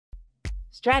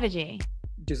strategy,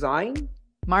 design,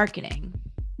 marketing,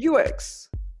 UX,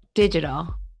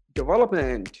 digital.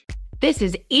 development. This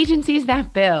is Agencies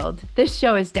That Build. This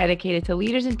show is dedicated to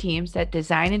leaders and teams that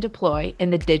design and deploy in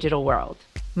the digital world.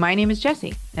 My name is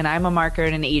Jessie, and I'm a marketer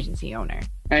and an agency owner.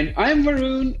 And I'm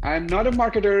Varun. I'm not a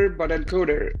marketer, but a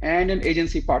coder and an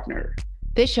agency partner.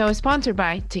 This show is sponsored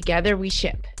by Together We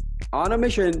Ship. On a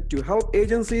mission to help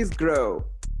agencies grow.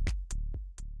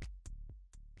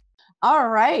 All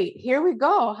right, here we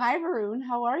go. Hi, Varun.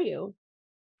 How are you?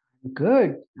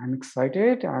 Good. I'm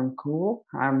excited. I'm cool.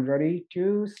 I'm ready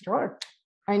to start.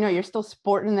 I know you're still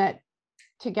sporting that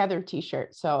Together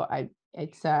t-shirt. So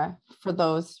it's for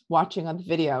those watching on the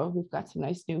video, we've got some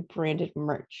nice new branded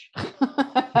merch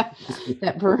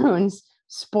that Varun's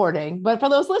sporting. But for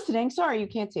those listening, sorry, you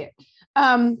can't see it.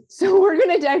 So we're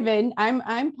going to dive in.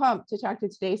 I'm pumped to talk to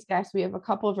today's guest. We have a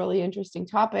couple of really interesting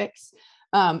topics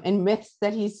and myths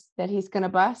that he's going to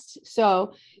bust.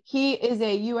 So he is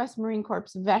a U.S. Marine Corps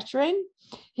veteran.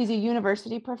 He's a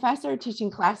university professor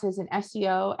teaching classes in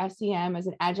SEO, SEM as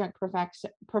an adjunct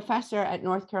professor at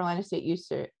North Carolina State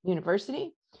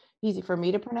University. Easy for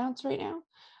me to pronounce right now.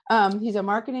 He's a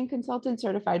marketing consultant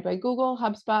certified by Google,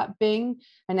 HubSpot, Bing,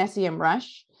 and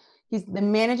SEMrush. He's the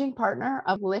managing partner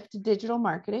of Lift Digital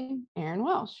Marketing, Aaron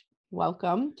Welch.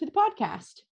 Welcome to the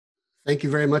podcast. Thank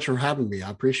you very much for having me. I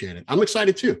appreciate it. I'm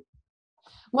excited too.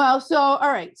 Well, so,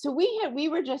 all right. So we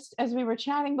were just, as we were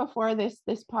chatting before this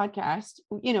podcast,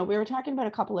 we were talking about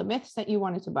a couple of myths that you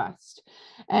wanted to bust.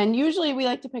 And usually we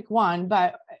like to pick one,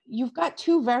 but you've got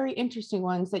two very interesting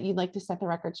ones that you'd like to set the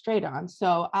record straight on.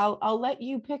 So I'll let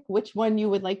you pick which one you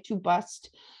would like to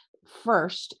bust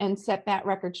first and set that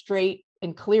record straight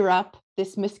and clear up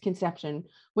this misconception.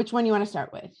 Which one you want to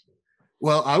start with?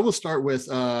 Well, I will start with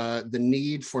the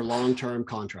need for long-term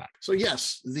contract. So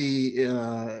yes,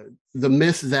 the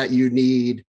myth that you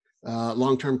need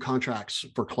long-term contracts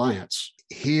for clients.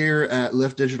 Here at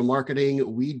Lift Digital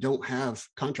Marketing, we don't have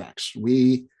contracts.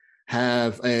 We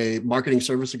have a marketing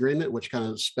service agreement, which kind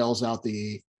of spells out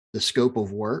the scope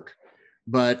of work,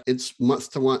 but it's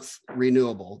month-to-month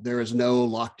renewable. There is no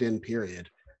locked-in period.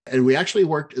 And we actually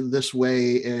worked this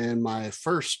way in my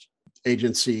first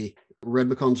agency, Red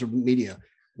Becomes Media.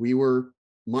 We were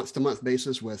month-to-month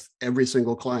basis with every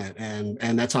single client,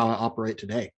 and that's how I operate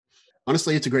today.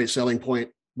 Honestly, it's a great selling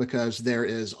point because there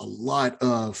is a lot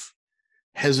of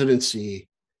hesitancy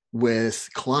with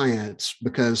clients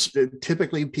because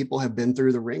typically people have been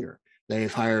through the ringer.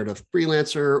 They've hired a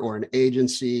freelancer or an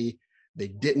agency. They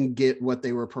didn't get what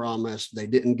they were promised. They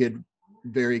didn't get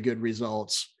very good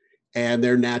results, and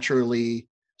they're naturally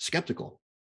skeptical.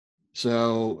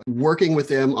 So working with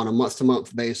them on a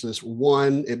month-to-month basis,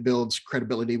 one, it builds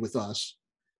credibility with us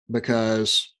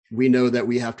because we know that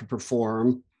we have to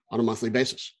perform on a monthly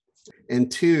basis.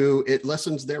 And two, it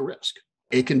lessens their risk.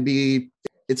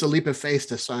 It's a leap of faith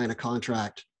to sign a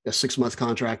contract, a 6-month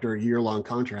contract or a year-long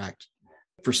contract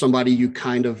for somebody you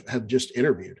kind of have just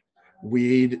interviewed.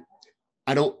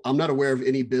 I'm not aware of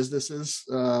any businesses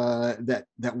that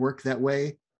work that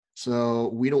way. So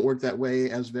we don't work that way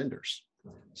as vendors.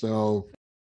 So,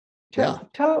 yeah.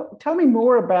 Tell me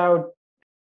more about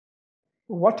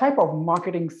what type of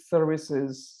marketing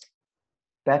services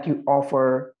that you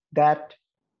offer that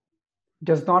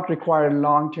does not require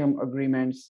long-term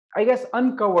agreements. I guess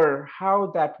uncover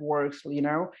how that works,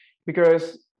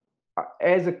 because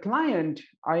as a client,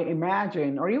 I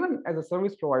imagine, or even as a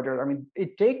service provider,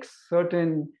 it takes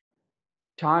certain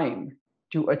time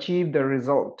to achieve the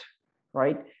result,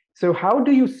 right? So how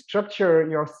do you structure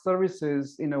your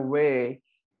services in a way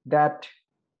that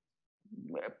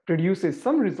produces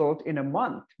some result in a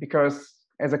month? Because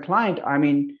as a client,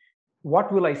 what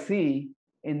will I see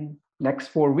in next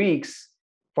 4 weeks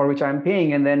for which I'm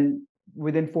paying? And then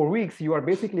within 4 weeks, you are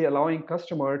basically allowing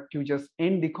customer to just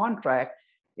end the contract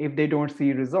if they don't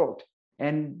see result.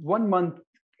 And 1 month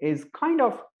is kind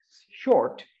of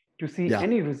short to see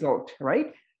any result,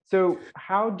 right? So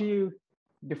how do you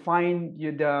define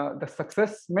the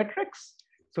success metrics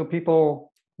so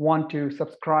people want to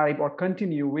subscribe or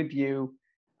continue with you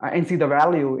and see the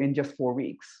value in just 4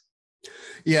 weeks?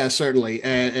 Yeah, certainly.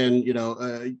 And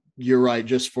you're right.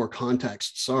 Just for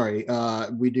context,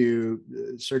 we do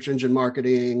search engine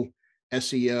marketing,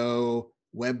 SEO,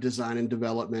 web design and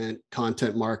development,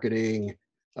 content marketing,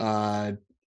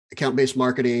 account-based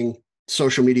marketing,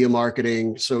 social media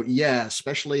marketing. So yeah,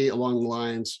 especially along the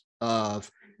lines of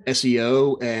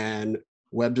SEO and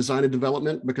web design and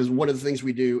development, because one of the things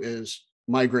we do is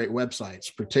migrate websites,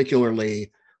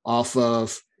 particularly off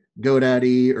of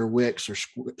GoDaddy or Wix or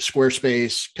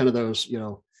Squarespace, kind of those,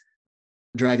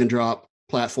 drag and drop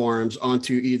platforms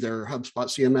onto either HubSpot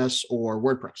CMS or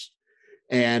WordPress.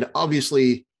 And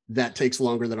obviously that takes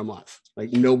longer than a month.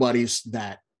 Like nobody's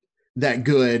that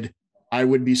good. I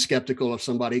would be skeptical if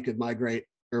somebody could migrate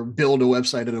or build a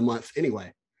website in a month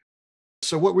anyway.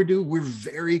 So what we do, we're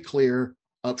very clear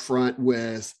upfront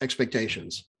with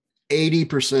expectations.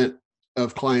 80%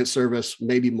 of client service,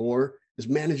 maybe more, is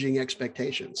managing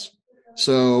expectations.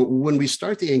 So when we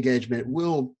start the engagement,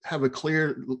 we'll have a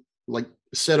clear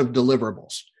set of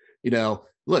deliverables.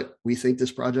 Look, we think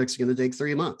this project's going to take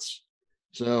 3 months.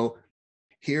 So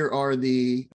here are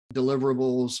the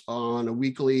deliverables on a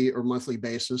weekly or monthly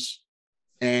basis.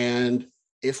 And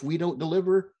if we don't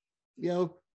deliver,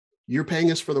 you're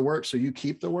paying us for the work, so you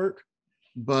keep the work.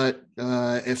 But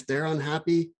if they're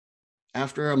unhappy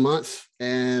after a month,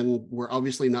 and we're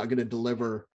obviously not going to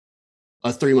deliver a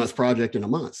 3-month project in a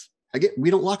month,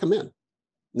 we don't lock them in.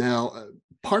 Now,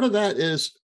 part of that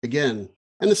is, again,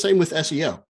 and the same with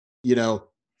SEO,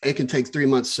 it can take 3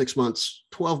 months, 6 months,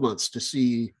 12 months to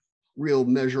see real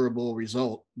measurable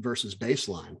result versus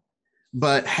baseline.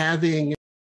 But having,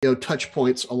 touch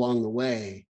points along the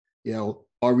way,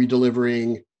 are we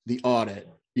delivering the audit?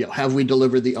 Have we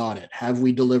delivered the audit? Have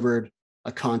we delivered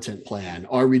a content plan?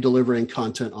 Are we delivering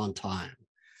content on time?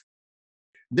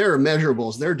 There are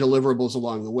measurables, there are deliverables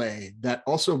along the way that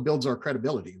also builds our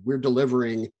credibility. We're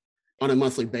delivering on a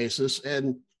monthly basis,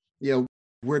 and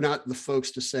we're not the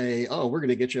folks to say, oh, we're going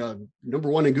to get you number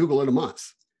 1 in Google in a month.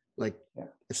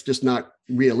 It's just not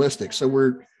realistic. So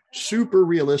we're super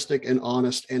realistic and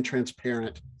honest and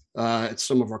transparent. It's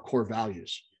some of our core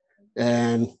values.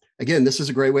 And again, this is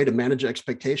a great way to manage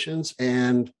expectations.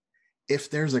 And if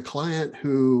there's a client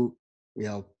who,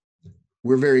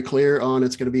 we're very clear on,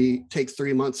 it's going to take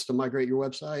 3 months to migrate your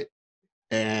website,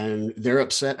 and they're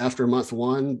upset after month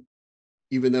 1,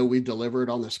 even though we delivered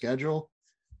on the schedule,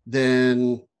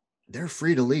 then they're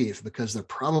free to leave, because they're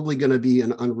probably going to be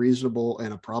an unreasonable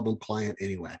and a problem client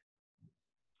anyway.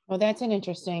 Well, that's an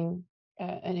interesting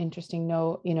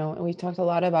note. We talked a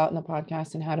lot about in the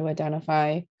podcast and how to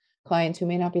identify clients who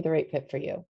may not be the right fit for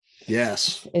you.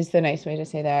 Yes. Is the nice way to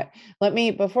say that.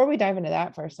 Before we dive into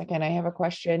that for a second, I have a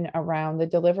question around the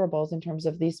deliverables in terms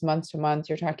of these months to months.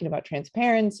 You're talking about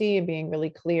transparency and being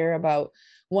really clear about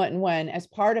what and when. As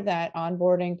part of that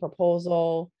onboarding,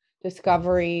 proposal,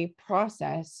 discovery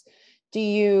process,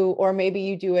 or maybe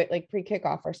you do it like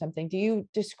pre-kickoff or something, do you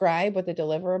describe what the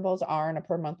deliverables are on a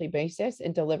per monthly basis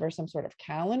and deliver some sort of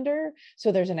calendar?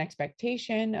 So there's an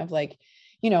expectation of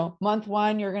month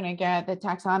 1, you're going to get the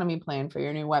taxonomy plan for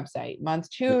your new website. Month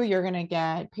 2, you're going to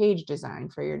get page design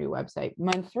for your new website.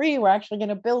 Month 3, we're actually going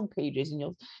to build pages, and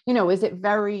do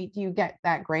you get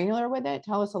that granular with it?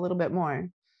 Tell us a little bit more.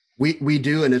 We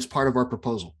do, and it's part of our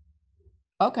proposal.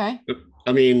 Okay.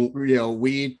 I mean,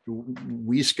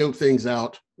 we scope things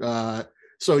out.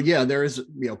 So yeah, there is,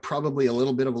 probably a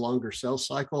little bit of a longer sales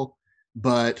cycle,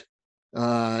 but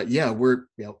we're,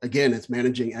 again, it's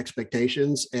managing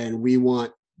expectations, and we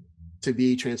want to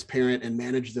be transparent and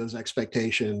manage those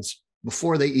expectations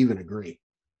before they even agree.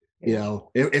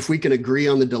 If we can agree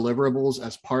on the deliverables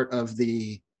as part of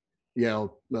the,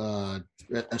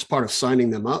 as part of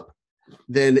signing them up,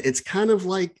 then it's kind of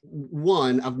like,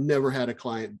 I've never had a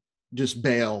client just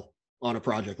bail on a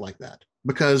project like that,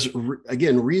 because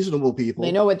again, reasonable people,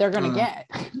 they know what they're going to get.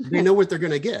 They know what they're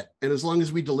going to get. And as long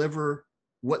as we deliver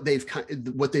what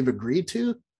they've agreed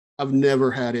to, I've never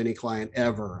had any client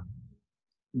ever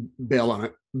bail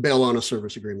on a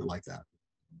service agreement like that.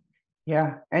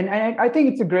 Yeah, and I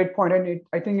think it's a great point, and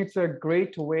I think it's a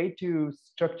great way to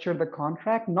structure the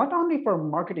contract, not only for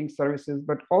marketing services,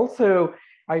 but also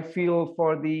I feel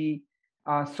for the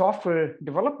software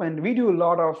development. We do a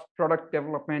lot of product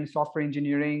development, software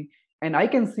engineering, and I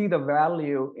can see the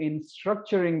value in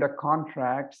structuring the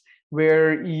contracts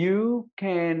where you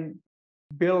can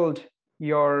build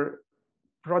your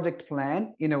project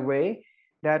plan in a way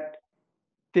that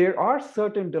there are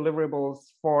certain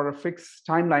deliverables for a fixed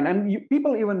timeline, and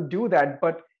people even do that,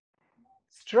 but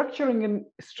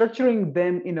structuring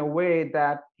them in a way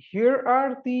that here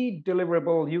are the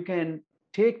deliverables, you can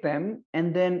take them,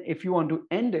 and then if you want to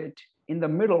end it in the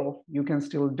middle, you can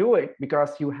still do it,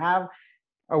 because you have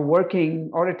a working,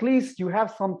 or at least you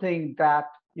have something that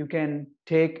you can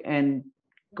take and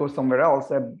go somewhere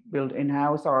else, build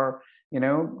in-house, or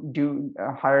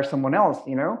hire someone else.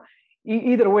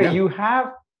 Either way, Yeah. You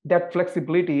have that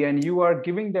flexibility, and you are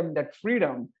giving them that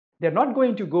freedom. They're not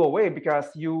going to go away, because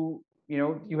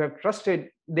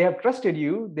they have trusted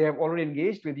you, they have already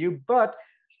engaged with you, but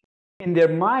in their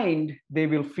mind, they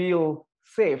will feel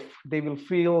safe. They will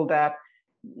feel that,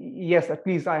 yes, at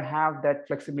least I have that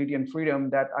flexibility and freedom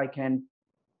that I can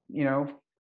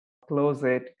close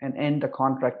it and end the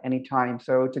contract anytime.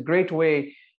 So it's a great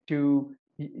way to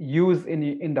use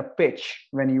in the pitch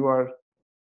when you are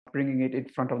bringing it in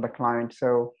front of the client.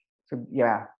 So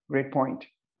yeah, great point.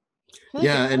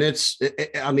 Yeah, and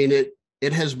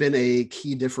it has been a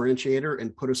key differentiator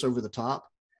and put us over the top.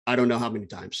 I don't know how many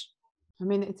times. I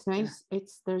mean, it's nice.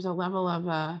 There's a level of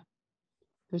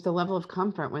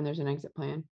comfort when there's an exit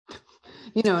plan.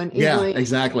 And easily,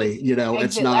 exactly.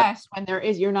 It's not less when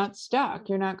you're not stuck.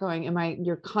 You're not going,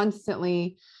 you're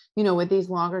constantly, with these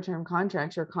longer term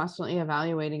contracts, you're constantly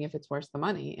evaluating if it's worth the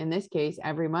money. In this case,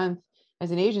 every month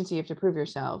as an agency, you have to prove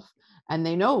yourself, and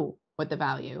they know what the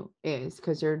value is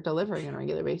because you're delivering on a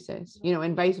regular basis,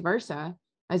 and vice versa.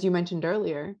 As you mentioned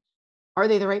earlier, are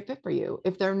they the right fit for you?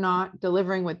 If they're not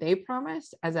delivering what they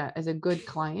promised as a good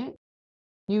client,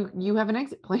 you have an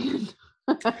exit plan.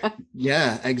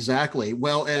 Yeah, exactly.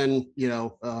 Well, and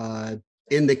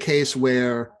in the case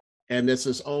where, and this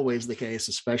is always the case,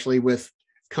 especially with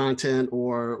content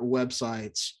or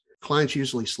websites, clients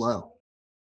usually slow.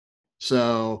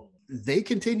 So they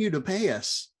continue to pay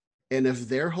us. And if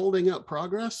they're holding up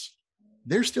progress,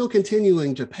 they're still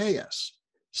continuing to pay us.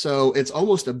 So it's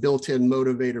almost a built-in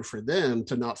motivator for them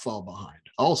to not fall behind.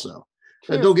 Also,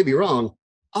 don't get me wrong,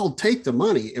 I'll take the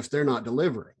money if they're not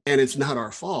delivering, and it's not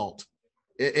our fault.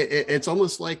 It's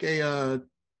almost like it's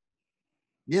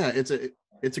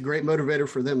a great motivator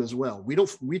for them as well.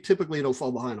 We typically don't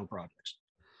fall behind on projects.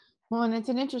 Well, and it's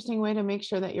an interesting way to make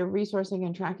sure that you're resourcing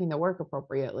and tracking the work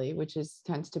appropriately, which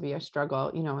tends to be a struggle.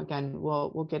 Again,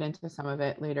 we'll get into some of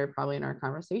it later, probably in our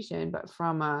conversation, but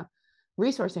from a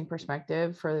resourcing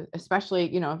perspective, for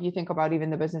especially, if you think about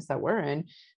even the business that we're in,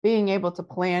 being able to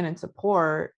plan and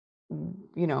support,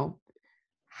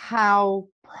 how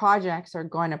projects are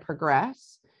going to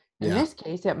progress. In this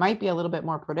case, it might be a little bit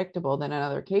more predictable than in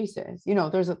other cases.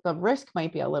 The risk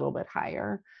might be a little bit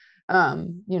higher,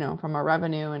 from a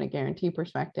revenue and a guarantee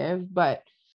perspective, but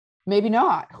maybe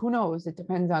not. Who knows? It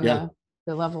depends on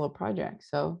the level of project.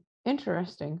 So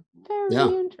interesting. Very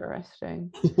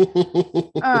interesting.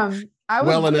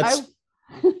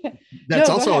 That's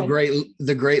also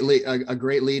a great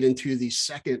lead into the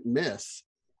second myth.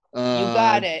 You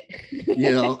got it.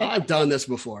 I've done this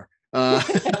before.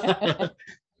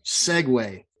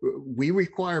 Segue. We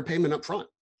require payment up front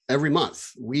every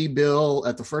month. We bill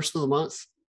at the first of the month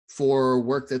for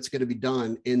work that's going to be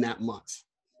done in that month,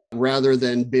 rather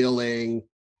than billing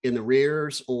in the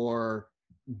arrears or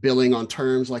billing on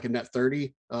terms like a net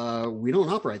 30. We don't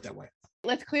operate that way.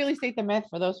 Let's clearly state the myth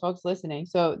for those folks listening.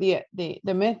 So the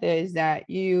myth is that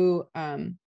you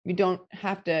don't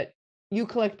have to, you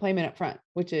collect payment up front,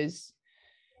 which is,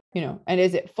 and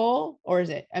is it full, or is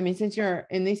it, since you're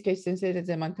in these cases, since it's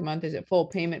a month to month, is it full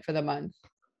payment for the month?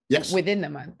 Yes. Within the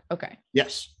month. Okay.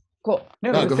 Yes. Cool.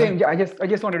 No, the same. I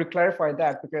just wanted to clarify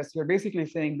that, because you're basically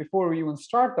saying before we even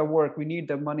start the work, we need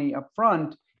the money up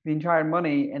front, the entire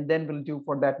money, and then we'll do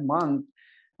for that month.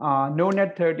 No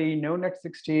net 30, no net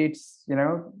 60. It's,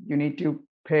 you need to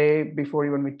pay before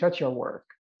even we touch your work.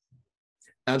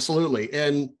 Absolutely.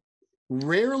 And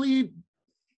rarely,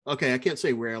 I can't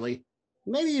say rarely,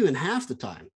 maybe even half the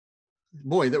time.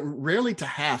 Boy, that rarely to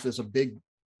half is a big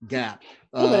gap.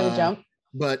 A little bit of a jump.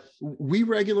 But we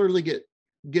regularly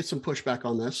get some pushback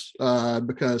on this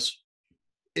because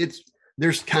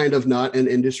there's kind of not an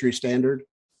industry standard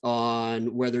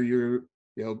on whether you're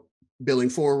billing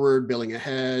forward, billing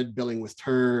ahead, billing with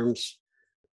terms.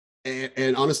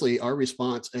 And honestly, our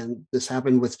response, and this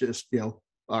happened with just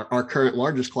our current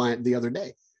largest client the other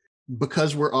day,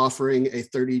 because we're offering a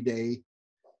 30-day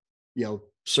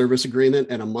service agreement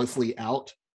and a monthly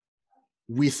out,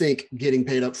 we think getting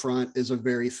paid up front is a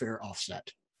very fair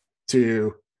offset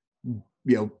to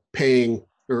paying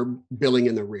or billing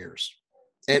in the arrears.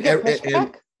 And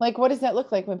like, what does that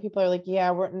look like when people are like, yeah,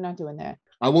 we're not doing that?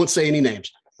 I won't say any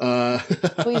names.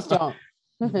 Please don't.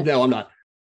 No, I'm not.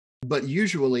 But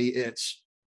usually it's,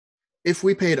 if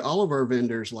we paid all of our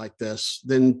vendors like this,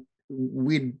 then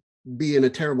we'd be in a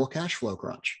terrible cash flow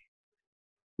crunch.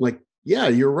 Like, yeah,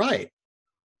 you're right.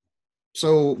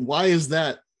 So why is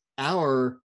that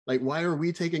why are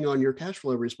we taking on your cash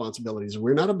flow responsibilities?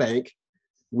 We're not a bank.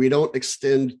 We don't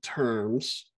extend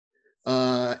terms.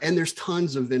 And there's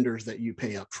tons of vendors that you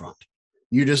pay up front.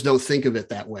 You just don't think of it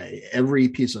that way. Every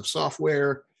piece of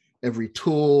software, every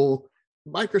tool,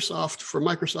 Microsoft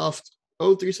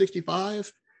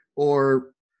O365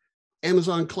 or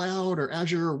Amazon Cloud or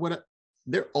Azure or whatever,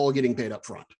 they're all getting paid up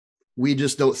front. We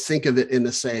just don't think of it in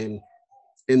the same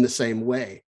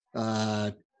way.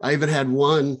 I even had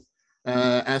one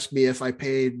ask me if I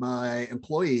paid my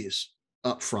employees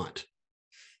up front.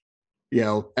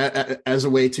 as a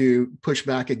way to push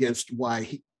back against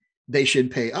why they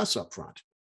should pay us upfront.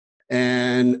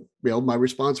 And my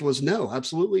response was no,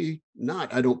 absolutely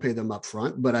not. I don't pay them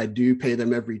upfront, but I do pay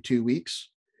them every 2 weeks,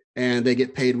 and they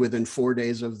get paid within 4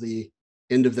 days of the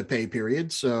end of the pay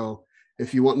period. So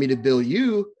if you want me to bill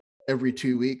you every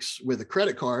 2 weeks with a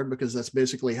credit card, because that's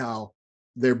basically how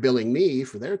they're billing me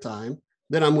for their time,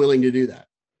 then I'm willing to do that.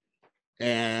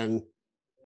 And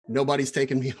nobody's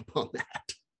taken me up on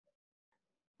that.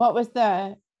 What was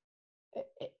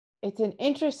it's an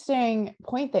interesting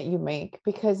point that you make,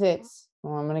 because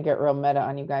I'm going to get real meta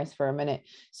on you guys for a minute.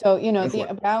 So,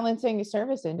 the balancing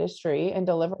service industry and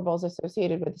deliverables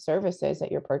associated with the services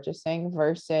that you're purchasing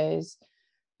versus,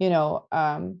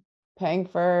 paying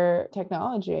for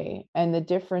technology, and the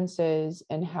differences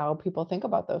in how people think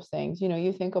about those things.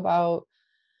 You think about,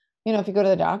 if you go to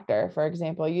the doctor, for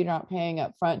example, you're not paying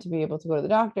up front to be able to go to the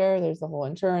doctor. There's the whole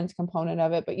insurance component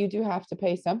of it, but you do have to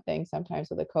pay something sometimes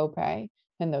with a copay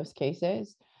in those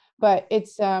cases. But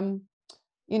it's,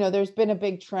 there's been a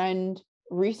big trend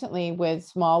recently with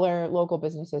smaller local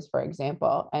businesses, for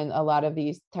example, and a lot of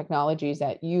these technologies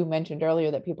that you mentioned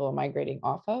earlier that people are migrating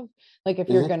off of. Like if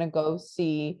you're going to go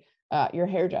see your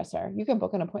hairdresser, you can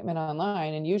book an appointment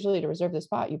online, and usually to reserve the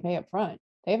spot, you pay up front.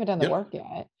 They haven't done the work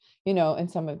yet. In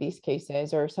some of these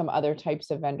cases, or some other types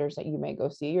of vendors that you may go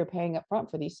see, you're paying up front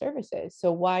for these services.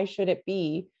 So why should it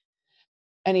be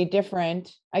any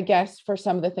different, I guess, for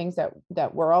some of the things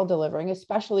that we're all delivering,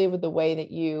 especially with the way that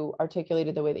you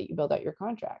articulated the way that you build out your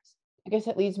contracts? I guess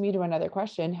it leads me to another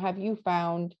question. Have you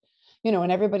found,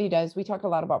 and everybody does, we talk a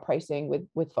lot about pricing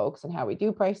with folks and how we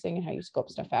do pricing and how you scope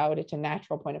stuff out. It's a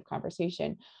natural point of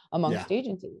conversation amongst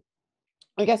agencies.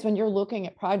 I guess when you're looking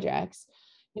at projects,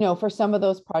 for some of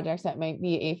those projects that might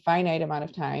be a finite amount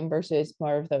of time versus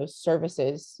more of those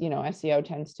services, SEO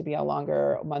tends to be a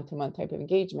longer month-to-month type of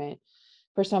engagement.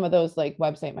 For some of those, like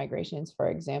website migrations, for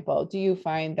example, do you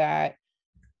find that,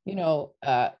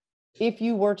 if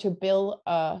you were to bill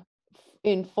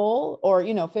in full, or,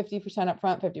 50%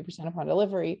 upfront, 50% upon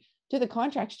delivery, do the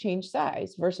contracts change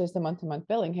size versus the month-to-month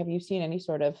billing? Have you seen any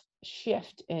sort of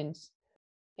shift in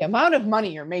the amount of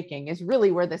money you're making is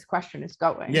really where this question is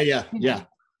going? Yeah.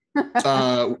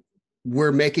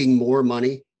 We're making more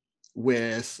money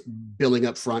with billing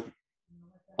up front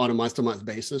on a month-to-month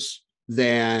basis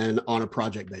than on a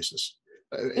project basis.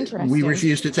 We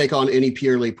refuse to take on any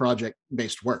purely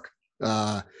project-based work.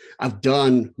 I've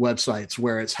done websites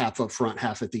where it's half up front,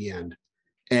 half at the end.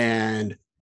 And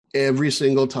every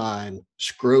single time,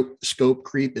 scope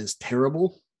creep is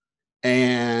terrible.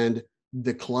 And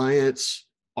the clients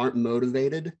aren't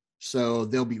motivated. So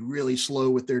they'll be really slow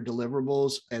with their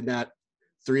deliverables. And that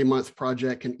 3-month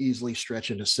project can easily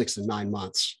stretch into 6 and 9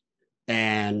 months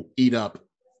and eat up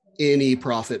any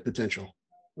profit potential.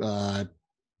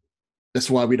 That's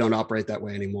why we don't operate that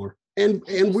way anymore. And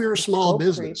we're a small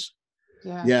business.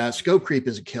 Yeah, scope creep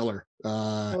is a killer.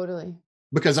 Totally.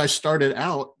 Because I started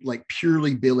out like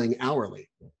purely billing hourly.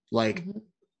 Like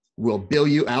we'll bill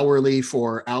you hourly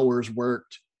for hours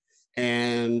worked.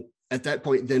 And at that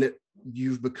point, then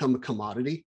you've become a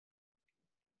commodity.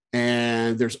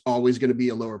 And there's always going to be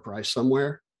a lower price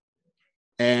somewhere.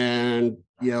 And,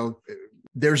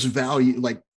 there's value,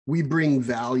 like we bring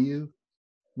value.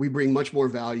 We bring much more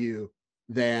value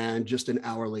than just an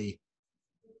hourly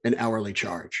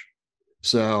charge.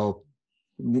 So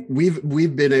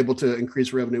we've been able to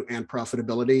increase revenue and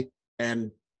profitability,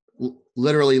 and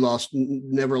literally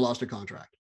never lost a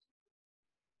contract.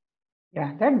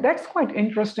 Yeah, that's quite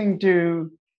interesting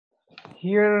to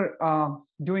hear,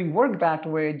 doing work that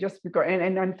way, just because,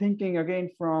 and I'm thinking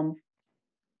again from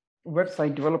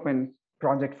website development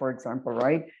project, for example,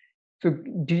 right? So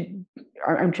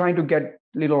I'm trying to get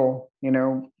little,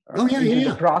 into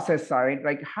the process side.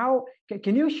 Like how,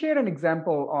 can you share an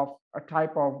example of a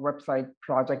type of website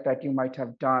project that you might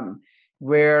have done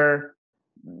where,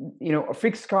 a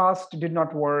fixed cost did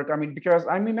not work? I mean, because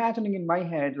I'm imagining in my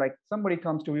head, like somebody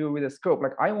comes to you with a scope,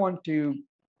 like I want to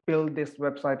build this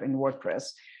website in WordPress.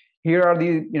 Here are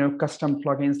the, custom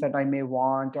plugins that I may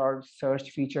want, or search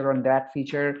feature on that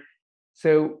feature.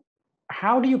 So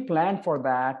how do you plan for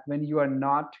that when you are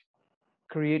not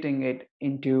creating it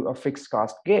into a fixed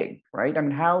cost gig, right? I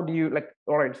mean, how do you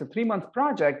all right, it's a 3-month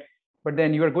project, but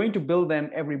then you are going to bill them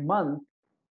every month.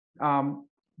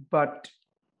 But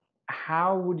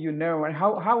how would you know, and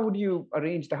how would you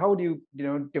arrange how would you,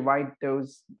 divide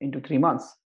those into 3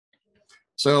 months?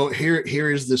 So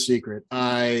here is the secret.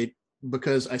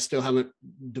 Because I still haven't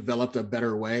developed a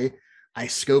better way, I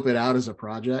scope it out as a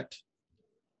project,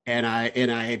 and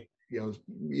I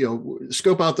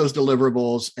scope out those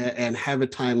deliverables and have a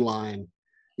timeline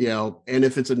And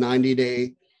if it's a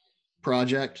 90-day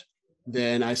project,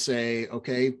 then I say,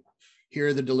 okay, here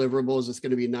are the deliverables. It's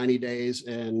going to be 90 days,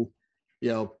 and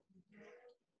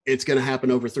it's going to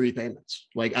happen over 3 payments.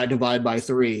 Like I divide by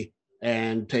 3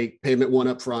 and take payment 1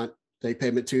 up front, take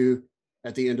payment 2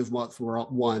 at the end of month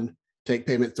 1, take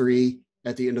payment 3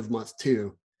 at the end of month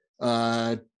 2.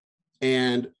 And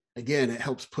again, it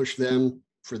helps push them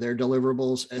for their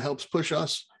deliverables. It helps push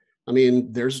us. I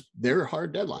mean, there are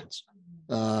hard deadlines.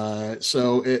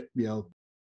 So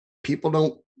people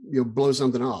don't blow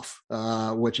something off,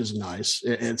 which is nice.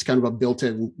 It's kind of a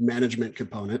built-in management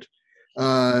component.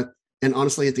 And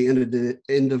honestly, at the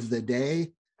end of the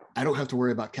day, I don't have to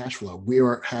worry about cash flow. We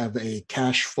have a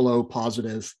cash flow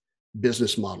positive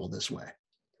business model this way.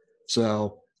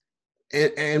 So,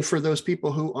 and for those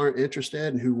people who aren't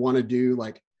interested and who want to do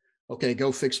like, okay,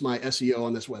 go fix my SEO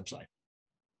on this website.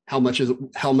 How much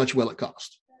will it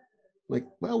cost? Like,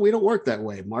 well, we don't work that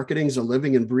way. Marketing is a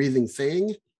living and breathing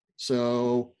thing.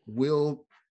 So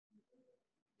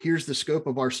here's the scope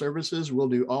of our services. We'll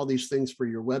do all these things for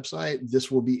your website. This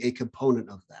will be a component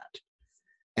of that.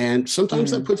 And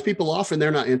sometimes that puts people off and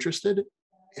they're not interested.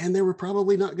 And they were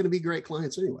probably not going to be great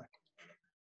clients anyway.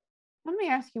 Let me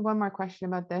ask you one more question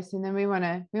about this, and then we want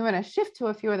to shift to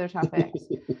a few other topics.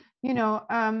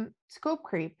 Scope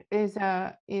creep is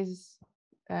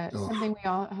something we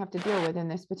all have to deal with in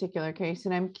this particular case.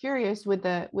 And I'm curious with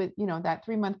that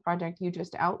 3-month project you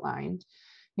just outlined,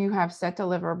 you have set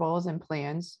deliverables and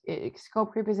plans.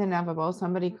 Scope creep is inevitable.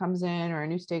 Somebody comes in or a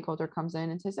new stakeholder comes in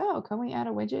and says, oh, can we add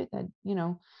a widget that,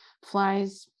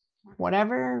 flies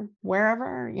whatever,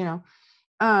 wherever,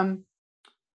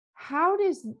 how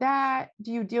do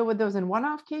you deal with those in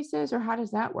one-off cases, or how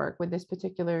does that work with this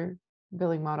particular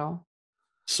billing model?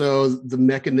 So the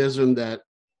mechanism that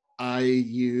I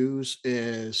use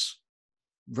is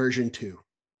version 2.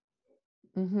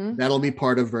 Mm-hmm. That'll be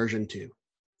part of version 2.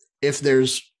 If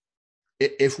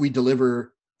we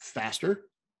deliver faster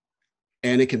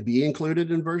and it can be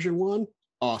included in version 1,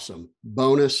 awesome.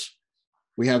 Bonus,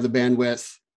 we have the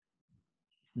bandwidth.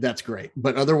 That's great.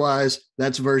 But otherwise,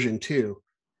 that's version 2.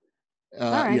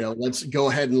 Right. Let's go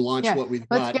ahead and launch what we've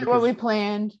got. Let's get what we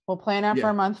planned. We'll plan out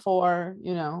for month 4,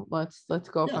 let's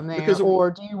go from there.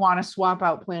 Or do you want to swap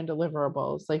out planned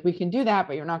deliverables? Like we can do that,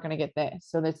 but you're not going to get this.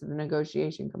 So that's the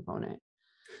negotiation component.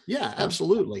 Yeah,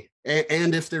 absolutely.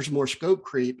 And if there's more scope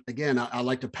creep, again, I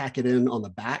like to pack it in on the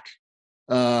back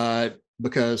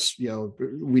because,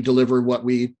 we deliver what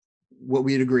we'd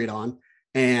agreed on.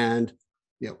 And,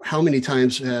 how many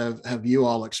times have you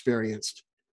all experienced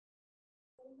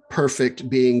perfect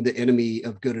being the enemy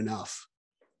of good enough?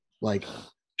 Like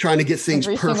trying to get things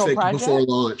perfect before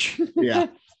launch. Yeah.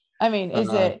 I mean,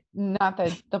 is it not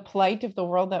the plight of the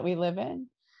world that we live in?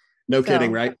 No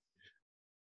kidding, right?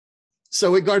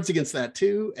 So it guards against that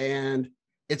too. And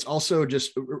it's also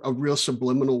just a real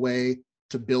subliminal way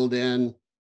to build in,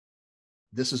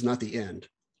 this is not the end.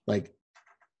 Like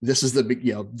this is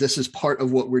this is part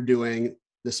of what we're doing.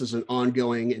 This is an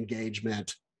ongoing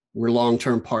engagement. We're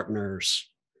long-term partners.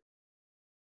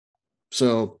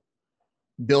 So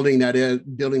building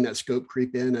that scope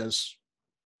creep in as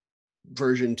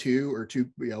version 2 or 2,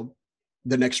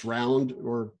 the next round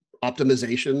or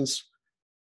optimizations.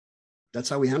 That's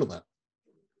how we handle that.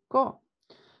 Cool.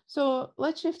 So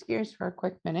let's shift gears for a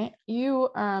quick minute.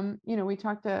 We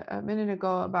talked a minute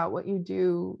ago about what you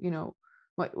do,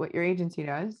 what your agency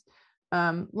does.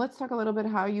 Let's talk a little bit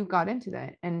how you got into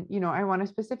that. And, I want to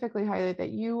specifically highlight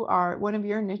that you are, one of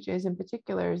your niches in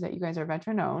particular is that you guys are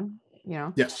veteran owned,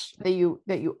 yes, that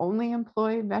you only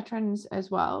employ veterans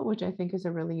as well, which I think is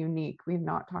a really unique. We've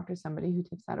not talked to somebody who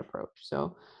takes that approach.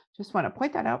 So just want to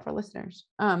point that out for listeners.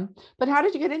 But how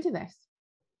did you get into this?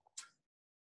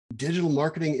 Digital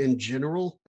marketing in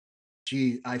general.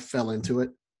 I fell into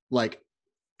it like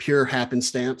pure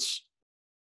happenstance.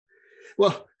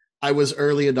 Well, I was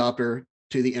early adopter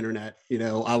to the internet.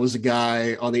 I was a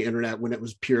guy on the internet when it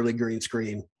was purely green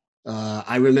screen.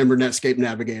 I remember Netscape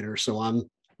Navigator, so I'm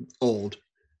old.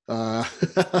 I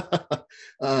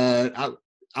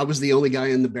was the only guy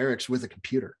in the barracks with a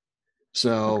computer.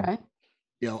 So,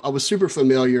 I was super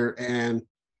familiar, and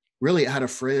really I had a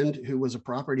friend who was a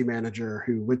property manager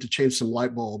who went to change some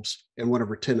light bulbs in one of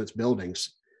her tenants'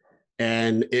 buildings.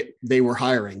 And they were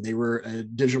hiring. They were a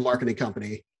digital marketing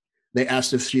company. They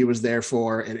asked if she was there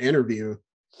for an interview,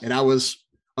 and I was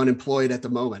unemployed at the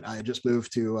moment. I had just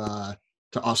moved to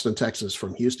Austin, Texas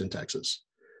from Houston, Texas.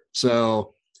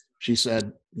 So she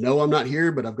said, no, I'm not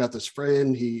here, but I've got this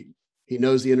friend. He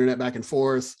knows the internet back and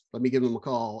forth. Let me give him a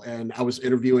call. And I was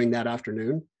interviewing that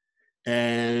afternoon,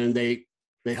 and they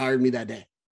hired me that day.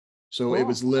 So it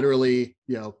was literally,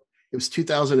 it was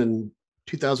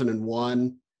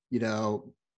 2001,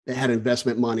 they had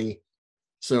investment money.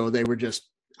 So they were just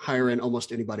hiring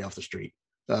almost anybody off the street.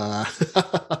 And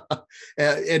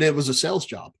it was a sales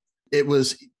job. It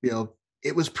was,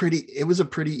 it was a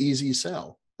pretty easy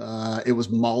sell. It was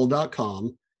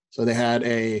mall.com. So they had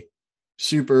a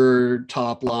super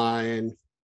top line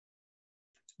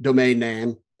domain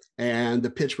name, and the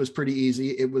pitch was pretty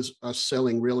easy. It was us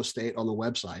selling real estate on the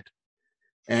website.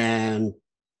 And,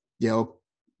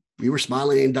 we were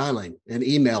smiling and dialing and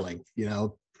emailing,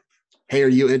 hey, are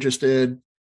you interested?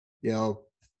 You're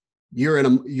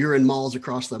in malls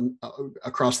across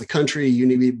the country. You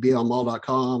need to be on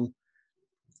mall.com.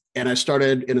 And I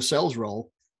started in a sales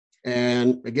role.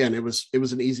 And again, it was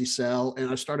an easy sell.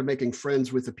 And I started making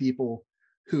friends with the people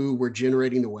who were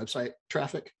generating the website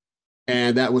traffic.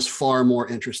 And that was far more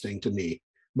interesting to me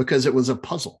because it was a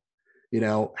puzzle.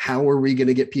 How are we going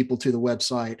to get people to the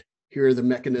website? Here are the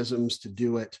mechanisms to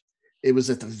do it. It was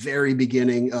at the very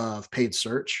beginning of paid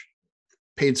search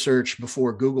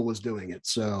before Google was doing it.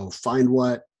 So Find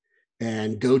What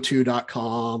and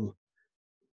goto.com.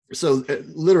 So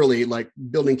literally like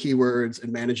building keywords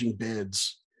and managing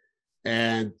bids.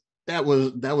 And that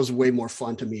was way more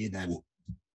fun to me than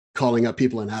calling up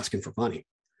people and asking for money.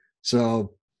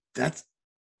 So that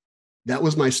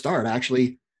was my start. I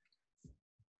actually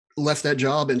left that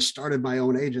job and started my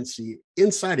own agency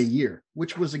inside a year,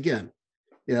 which was, again,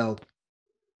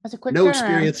 that's a quick no turnaround.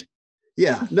 experience.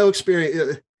 Yeah, no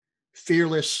experience,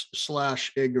 fearless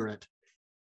 / ignorant.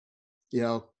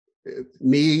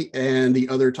 Me and the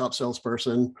other top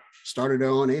salesperson started our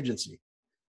own agency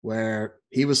where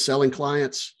he was selling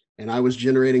clients and I was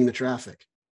generating the traffic.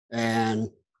 And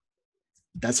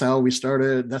that's how I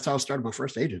started my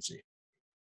first agency.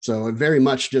 So it very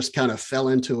much just kind of fell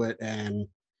into it and,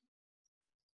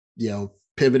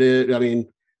 pivoted. I mean,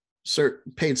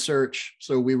 paid search.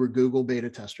 So we were Google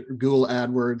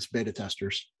AdWords beta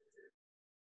testers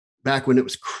back when it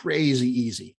was crazy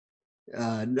easy.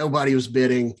 Nobody was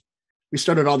bidding. We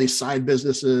started all these side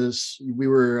businesses. We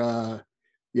were,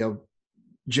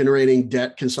 generating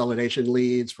debt consolidation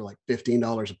leads for like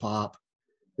 $15 a pop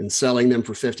and selling them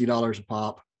for $50 a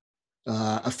pop.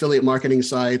 Affiliate marketing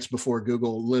sites before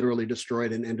Google literally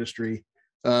destroyed an industry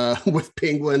with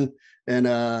Penguin and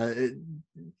it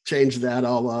changed that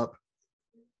all up.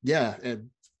 Yeah,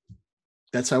 and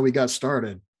that's how we got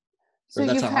started. So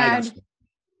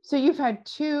you've had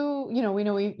two, we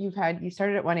know you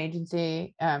started at one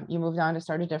agency, you moved on to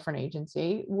start a different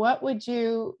agency. What would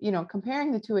you,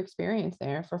 comparing the two experience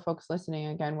there for folks listening,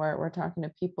 again, we're talking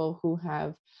to people who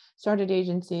have started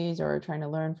agencies or are trying to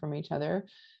learn from each other.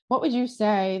 What would you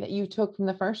say that you took from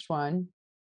the first one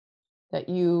that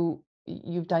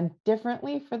you've done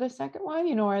differently for the second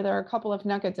one? Are there a couple of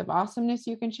nuggets of awesomeness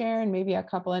you can share and maybe a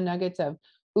couple of nuggets of,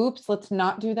 oops, let's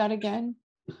not do that again?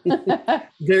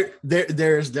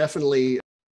 There's definitely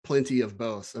plenty of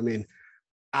both. I mean,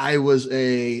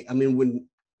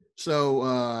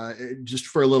 just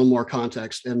for a little more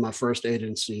context, in my first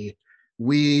agency,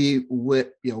 we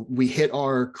hit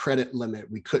our credit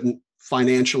limit. We couldn't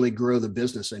financially grow the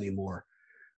business anymore.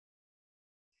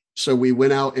 So we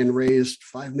went out and raised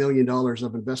 $5 million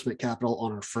of investment capital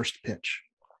on our first pitch,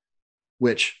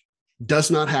 which does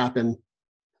not happen.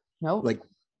 No, like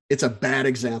it's a bad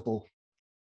example.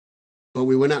 But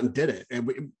we went out and did it.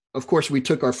 And of course, we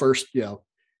took our first,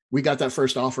 we got that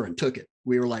first offer and took it.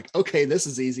 We were like, okay, this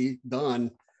is easy,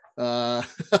 done. And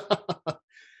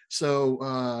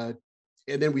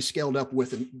then we scaled up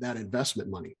with that investment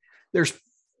money.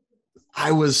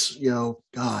 I was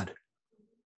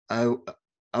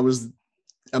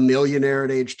a millionaire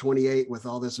at age 28 with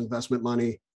all this investment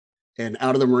money and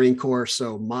out of the Marine Corps.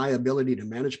 So my ability to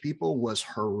manage people was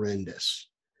horrendous.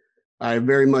 I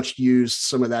very much used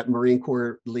some of that Marine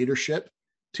Corps leadership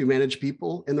to manage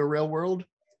people in the real world.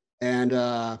 And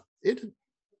it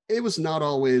was not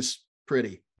always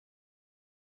pretty.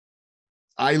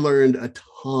 I learned a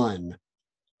ton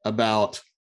about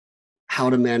how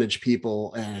to manage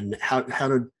people and how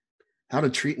to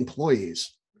treat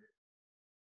employees.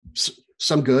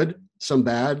 Some good, some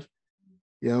bad.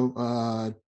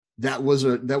 That was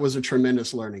a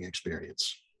tremendous learning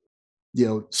experience.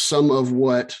 Some of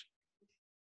what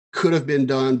could have been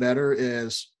done better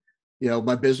is,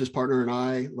 my business partner and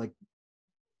I,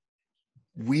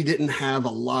 we didn't have a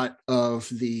lot of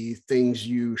the things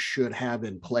you should have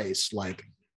in place, like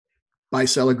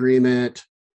buy-sell agreement,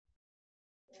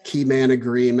 key man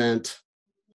agreement.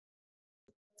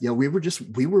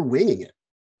 We were winging it.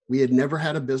 We had never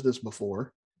had a business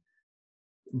before.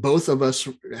 Both of us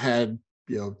had,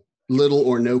 little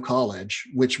or no college,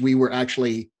 which we were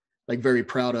actually like very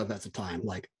proud of at the time.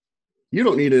 Like, you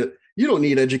don't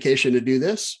need education to do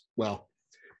this. Well,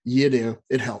 you do.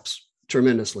 It helps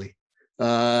tremendously.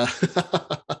 So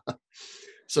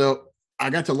I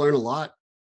got to learn a lot,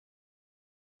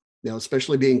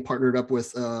 especially being partnered up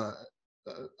with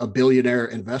a billionaire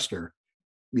investor.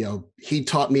 He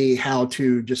taught me how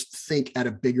to just think at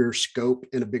a bigger scope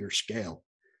and a bigger scale,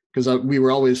 because we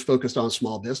were always focused on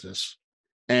small business,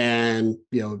 and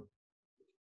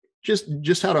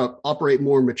just how to operate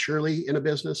more maturely in a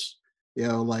business.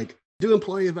 Like do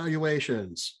employee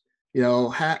evaluations.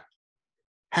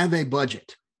 Have a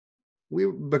budget.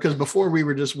 Because before we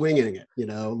were just winging it.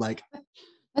 Like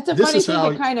that's a funny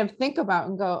thing to kind of think about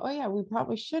and go, oh yeah, we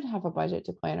probably should have a budget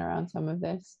to plan around some of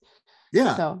this.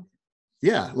 Yeah. So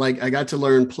yeah, like I got to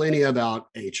learn plenty about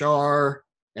HR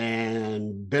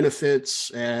and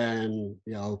benefits and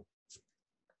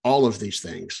all of these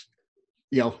things.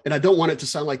 And I don't want it to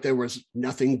sound like there was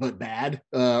nothing but bad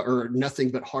or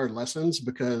nothing but hard lessons,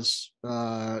 because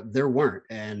there weren't.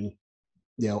 And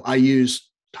I use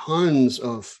tons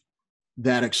of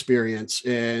that experience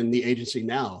in the agency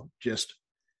now. Just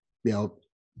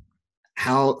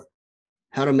how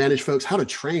to manage folks, how to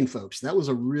train folks. That was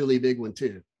a really big one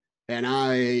too. And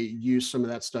I use some of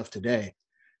that stuff today.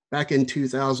 Back in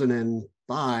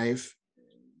 2005,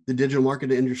 the digital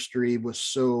marketing industry was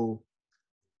so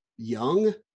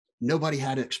young, nobody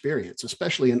had experience,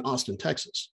 especially in Austin,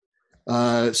 Texas.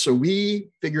 So we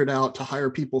figured out to hire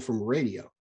people from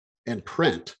radio and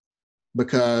print,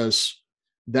 because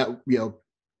that,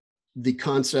 the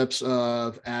concepts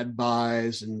of ad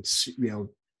buys and,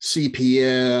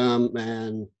 CPM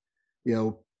and,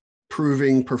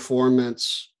 proving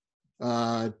performance,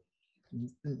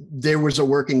 there was a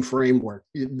working framework.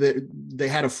 They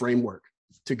had a framework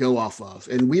to go off of.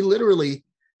 And we literally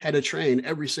had to train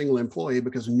every single employee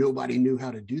because nobody knew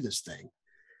how to do this thing.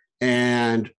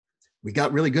 And we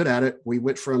got really good at it. We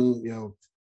went from,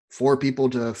 4 people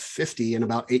to 50 in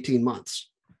about 18 months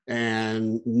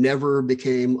and never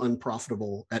became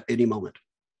unprofitable at any moment.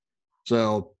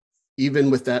 So even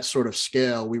with that sort of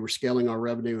scale, we were scaling our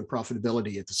revenue and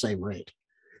profitability at the same rate.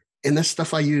 And that's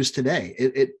stuff I use today.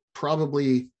 It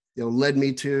probably led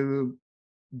me to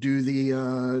do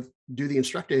the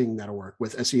instructing that'll work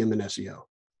with SEM and SEO.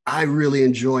 I really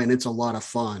enjoy, and it's a lot of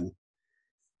fun,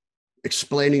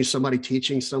 explaining somebody,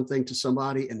 teaching something to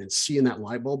somebody, and then seeing that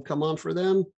light bulb come on for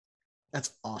them.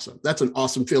 That's awesome. That's an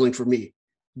awesome feeling for me.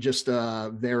 Just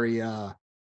very,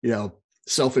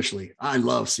 selfishly, I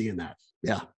love seeing that.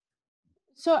 Yeah.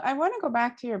 So I want to go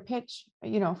back to your pitch,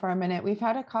 for a minute. We've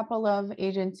had a couple of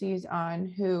agencies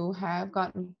on who have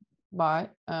gotten bought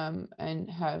and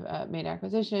have made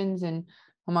acquisitions, and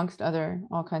amongst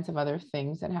all kinds of other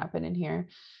things that happen in here.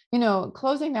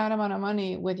 Closing that amount of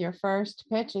money with your first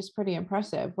pitch is pretty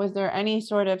impressive. Was there any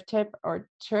sort of tip or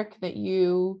trick that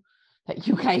you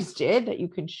guys did that you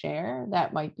could share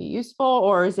that might be useful?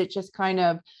 Or is it just kind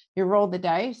of you rolled the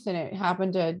dice and it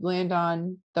happened to land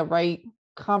on the right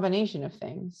combination of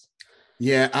things?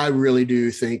 Yeah, I really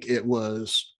do think it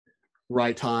was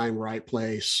right time, right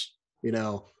place.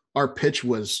 Our pitch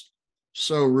was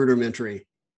so rudimentary,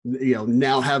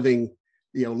 now having,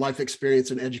 life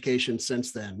experience and education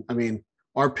since then. I mean,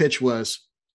 our pitch was,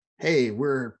 hey,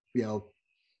 we're,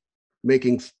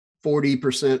 making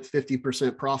 40%,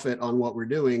 50% profit on what we're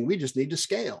doing. We just need to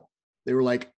scale. They were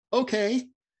like, okay.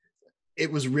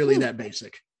 It was really that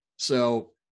basic.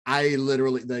 So I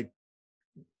literally,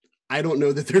 I don't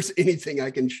know that there's anything I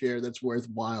can share that's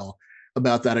worthwhile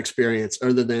about that experience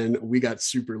other than we got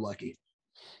super lucky.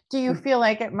 Do you feel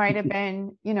like it might have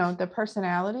been, the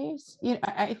personalities?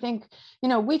 I think,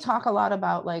 we talk a lot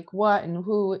about like what and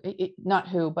who, not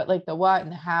who, but like the what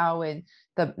and the how and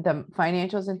the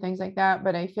financials and things like that.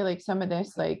 But I feel like some of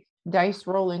this like dice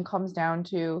rolling comes down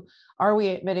to, are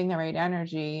we emitting the right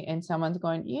energy? And someone's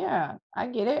going, yeah, I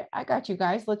get it. I got you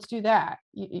guys. Let's do that.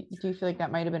 Do you feel like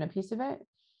that might've been a piece of it?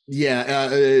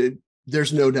 Yeah,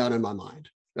 there's no doubt in my mind.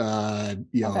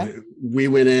 Okay. We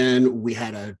went in, we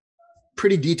had a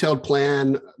pretty detailed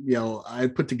plan. I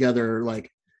put together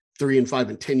like 3 and 5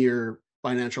 and 10-year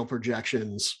financial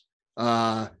projections.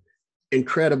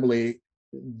 Incredibly,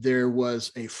 there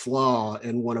was a flaw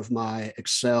in one of my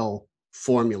Excel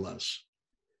formulas,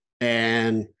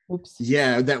 and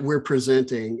that we're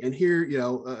presenting. And here,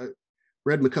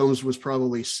 Red McCombs was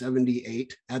probably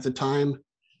 78 at the time.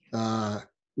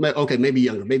 Okay, maybe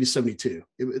younger, maybe 72.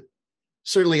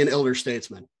 Certainly an elder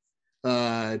statesman.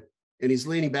 And he's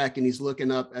leaning back and he's looking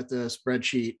up at the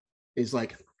spreadsheet. He's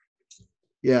like,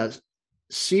 yeah,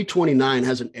 C29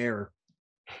 has an error.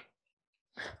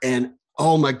 And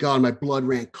oh my God, my blood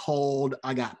ran cold.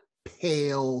 I got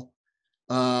pale.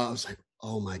 I was like,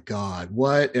 oh my God,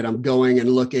 what? And I'm going and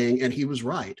looking, and he was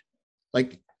right.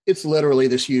 Like, it's literally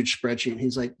this huge spreadsheet.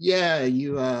 He's like, yeah,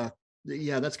 yeah,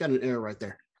 that's got an error right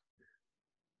there.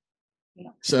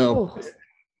 So Ooh,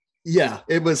 yeah,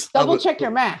 it was double check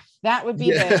your math. That would be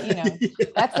yeah,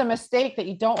 the, that's a mistake that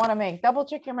you don't want to make. Double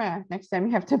check your math next time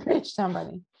you have to pitch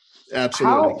somebody.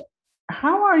 absolutely.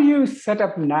 How are you set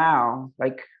up now?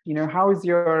 Like, how is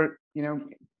your,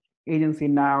 agency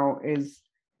now is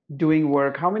doing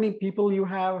work? How many people you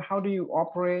have? How do you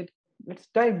operate? Let's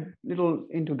dive a little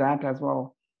into that as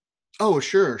well. Oh,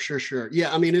 sure.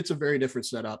 Yeah, I mean, it's a very different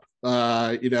setup.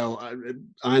 I'm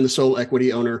the sole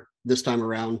equity owner this time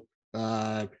around.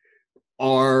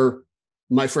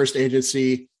 My first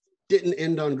agency didn't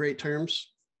end on great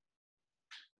terms,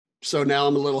 so now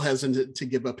I'm a little hesitant to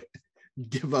give up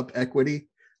equity.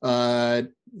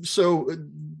 So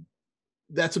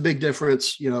that's a big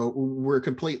difference. We're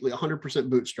completely 100%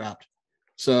 bootstrapped,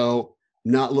 so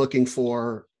not looking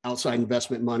for outside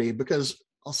investment money, because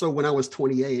also when I was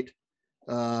 28,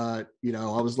 I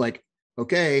was like,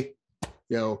 okay,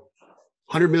 $100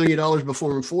 million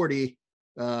before I'm 40,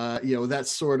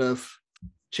 that's sort of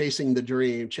chasing the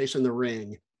dream, chasing the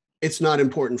ring. It's not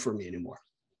important for me anymore,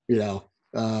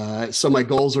 so my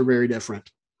goals are very different.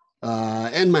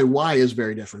 And my why is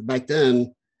very different. Back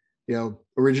then,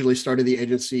 originally started the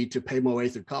agency to pay my way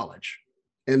through college.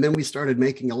 And then we started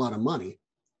making a lot of money.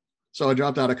 So I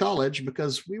dropped out of college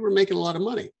because we were making a lot of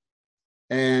money.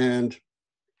 And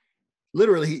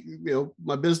literally,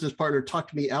 my business partner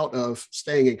talked me out of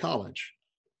staying in college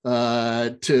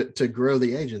to grow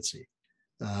the agency,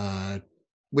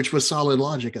 which was solid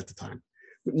logic at the time.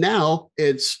 Now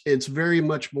it's very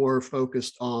much more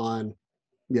focused on,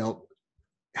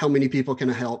 how many people can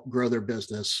I help grow their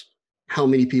business? How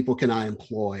many people can I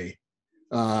employ?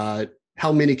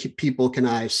 How many people can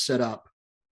I set up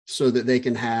so that they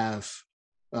can have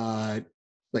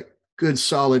like good,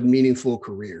 solid, meaningful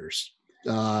careers?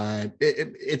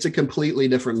 It's a completely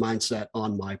different mindset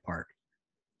on my part.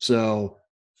 So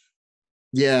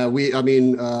yeah,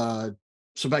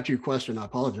 so back to your question, I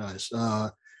apologize.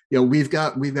 We've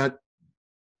got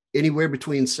anywhere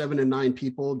between 7 and 9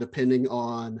 people, depending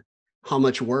on how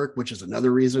much work, which is another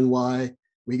reason why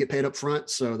we get paid up front,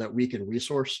 so that we can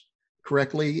resource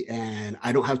correctly and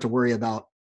I don't have to worry about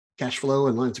cash flow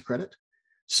and lines of credit.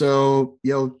 So,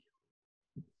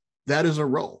 that is a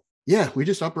role. Yeah, we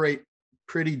just operate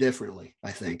pretty differently,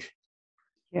 I think.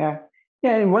 Yeah.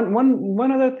 And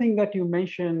one other thing that you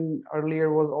mentioned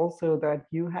earlier was also that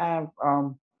you have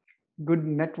good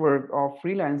network of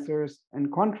freelancers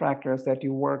and contractors that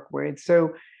you work with.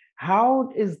 So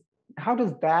how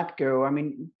does that go? I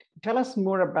mean, tell us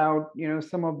more about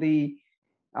some of the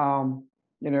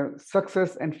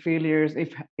success and failures,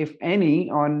 if any,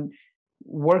 on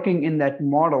working in that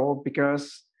model,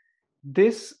 because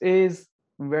this is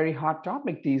a very hot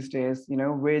topic these days,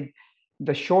 with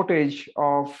the shortage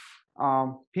of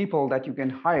people that you can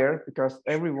hire, because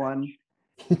everyone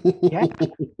yeah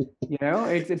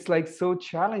it's like so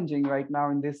challenging right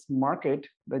now in this market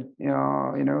that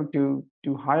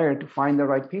to hire, to find the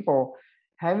right people.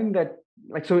 Having that,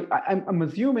 like, so I'm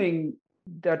assuming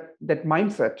that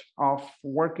mindset of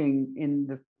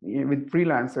working with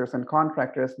freelancers and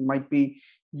contractors might be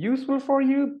useful for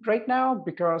you right now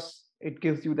because it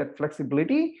gives you that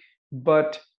flexibility.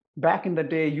 But back in the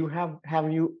day,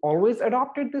 have you always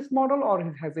adopted this model, or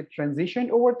has it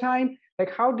transitioned over time?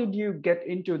 Like, how did you get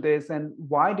into this, and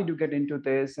why did you get into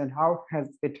this, and how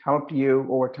has it helped you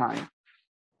over time?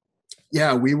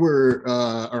 Yeah,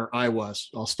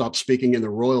 I'll stop speaking in the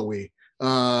royal we.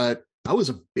 I was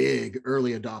a big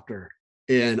early adopter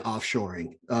in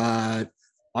offshoring. My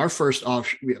first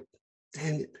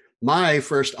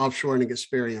offshoring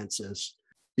experiences,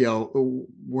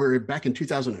 were back in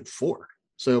 2004.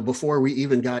 So before we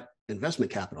even got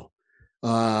investment capital,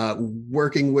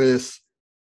 working with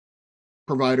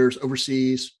providers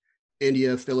overseas,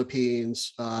 India,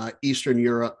 Philippines, Eastern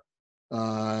Europe.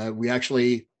 We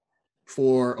actually,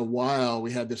 for a while,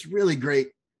 we had this really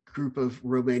great group of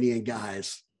Romanian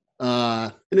guys.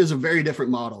 And it was a very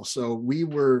different model. So we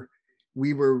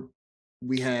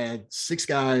had 6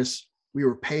 guys. We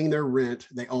were paying their rent.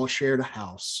 They all shared a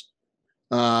house.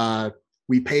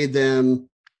 We paid them,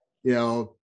 a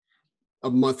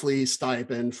monthly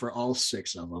stipend for all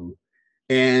 6 of them.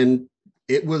 And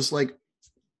it was like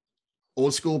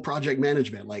old school project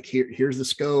management. Like, here's the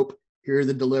scope, here are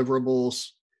the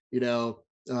deliverables. We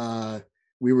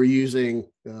were using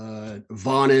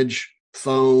Vonage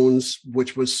phones,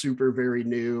 which was super very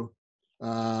new.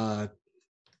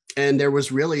 And there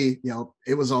was really,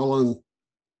 it was all on,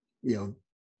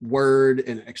 Word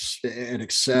and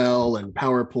Excel and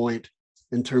PowerPoint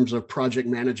in terms of project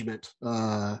management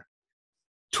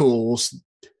tools.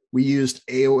 We used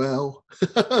AOL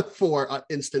for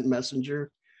instant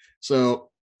messenger.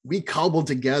 So we cobbled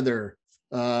together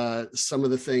some of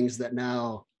the things that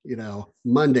now,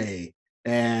 Monday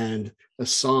and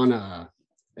Asana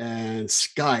and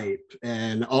Skype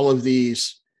and all of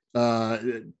these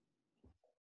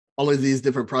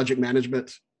different project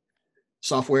management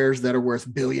softwares that are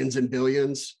worth billions and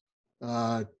billions.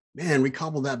 Man, we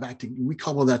cobbled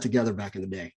that together back in the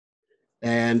day.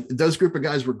 And those group of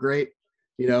guys were great.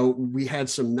 We had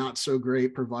some not so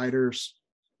great providers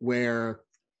where,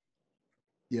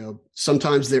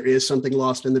 sometimes there is something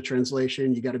lost in the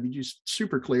translation. You got to be just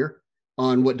super clear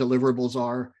on what deliverables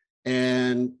are.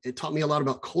 And it taught me a lot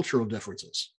about cultural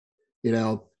differences.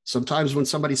 Sometimes when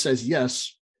somebody says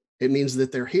yes, it means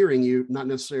that they're hearing you, not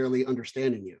necessarily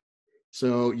understanding you.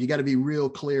 So you got to be real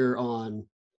clear on,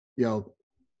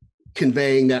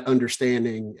 conveying that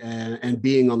understanding and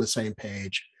being on the same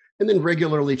page, and then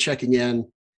regularly checking in,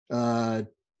 to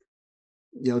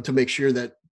make sure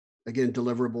that, again,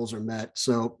 deliverables are met.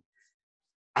 So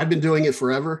I've been doing it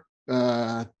forever,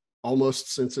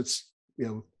 almost since its,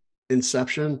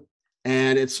 inception.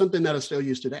 And it's something that I still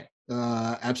use today.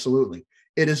 Absolutely.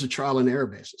 It is a trial and error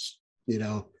basis.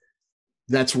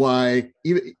 That's why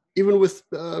even with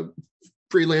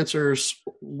freelancers,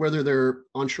 whether they're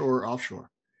onshore or offshore,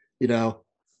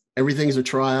 everything's a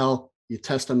trial. You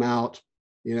test them out.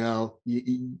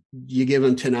 You give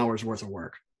them 10 hours worth of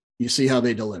work. You see how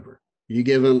they deliver. You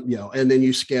give them, and then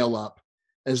you scale up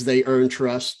as they earn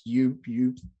trust. You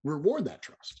reward that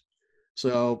trust.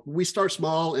 So we start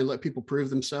small and let people prove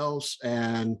themselves.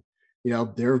 And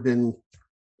there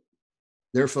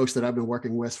are folks that I've been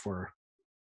working with for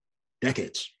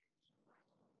decades.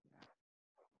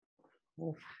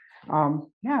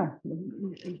 Yeah,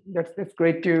 that's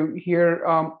great to hear.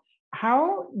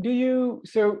 How do you?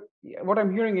 So what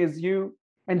I'm hearing is you,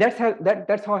 and that's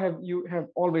how you have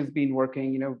always been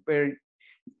working.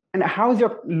 And how's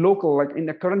your local, like in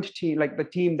the current team, like the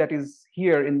team that is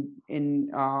here in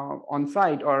on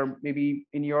site, or maybe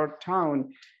in your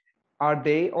town? Are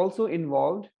they also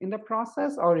involved in the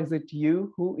process, or is it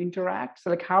you who interacts?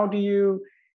 Like, how do you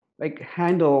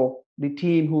handle the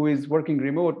team who is working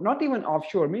remote, not even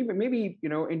offshore, maybe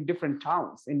in different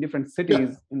towns, in different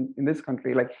cities in this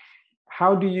country? Like,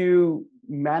 how do you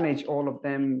manage all of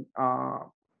them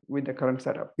with the current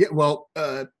setup? Yeah, well,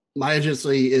 my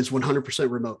agency is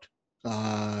 100% remote.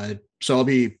 So I'll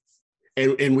be,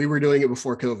 and we were doing it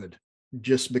before COVID,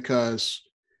 just because,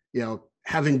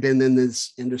 having been in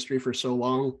this industry for so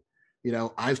long,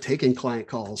 I've taken client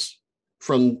calls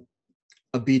from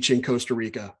a beach in Costa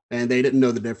Rica and they didn't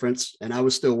know the difference, and I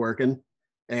was still working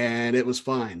and it was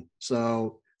fine.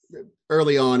 So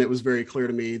early on, it was very clear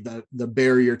to me that the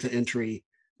barrier to entry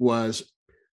was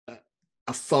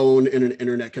a phone and an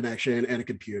internet connection and a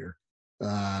computer,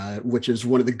 which is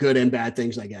one of the good and bad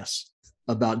things, I guess,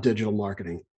 about digital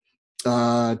marketing.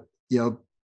 How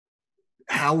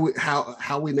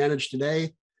we manage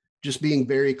today, just being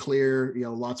very clear,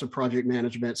 lots of project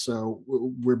management. So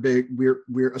we're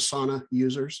Asana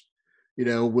users.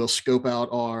 We'll scope out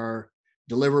our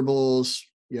deliverables.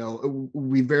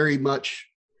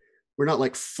 We're not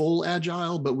like full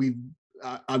agile, but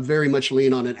I very much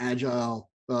lean on an agile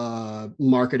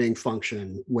marketing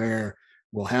function where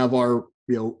we'll have our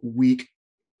week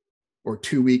or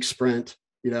 2 week sprint.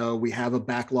 We have a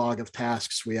backlog of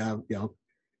tasks. We have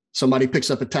somebody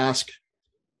picks up a task,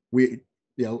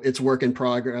 it's work in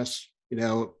progress.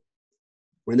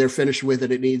 When they're finished with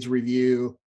it, it needs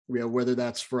review, whether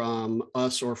that's from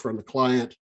us or from the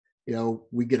client.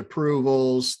 We get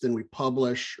approvals, then we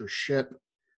publish or ship,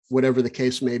 whatever the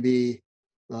case may be.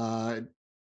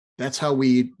 That's how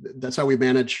we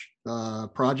manage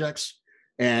projects.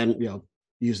 And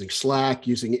using Slack,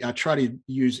 I try to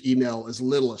use email as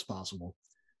little as possible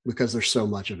because there's so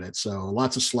much of it. So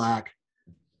lots of Slack,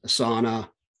 Asana,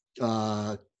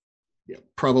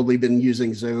 probably been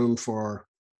using Zoom for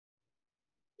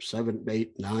 7,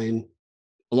 8, 9,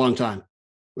 a long time.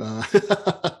 That's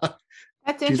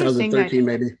interesting. 2013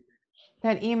 maybe.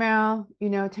 That email,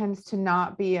 tends to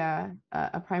not be a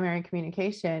primary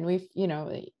communication. We've,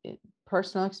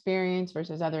 personal experience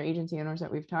versus other agency owners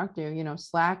that we've talked to,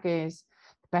 Slack is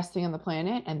the best thing on the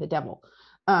planet and the devil,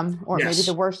 or maybe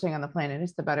the worst thing on the planet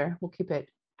is the better. We'll keep it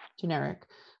generic.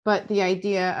 But the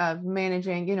idea of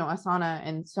managing, Asana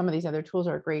and some of these other tools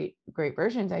are great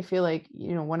versions. I feel like,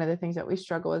 one of the things that we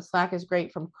struggle with, Slack is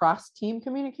great from cross team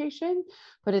communication,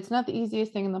 but it's not the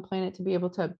easiest thing on the planet to be able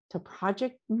to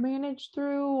project manage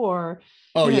through, or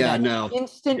that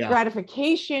instant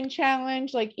gratification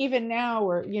challenge. Like even now,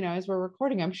 we're, as we're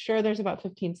recording, I'm sure there's about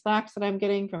 15 Slacks that I'm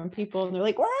getting from people, and they're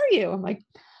like, where are you? I'm like,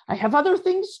 I have other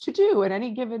things to do at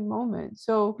any given moment.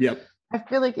 So I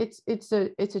feel like it's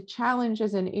a challenge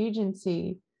as an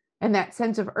agency, and that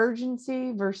sense of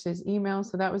urgency versus email.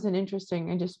 So that was an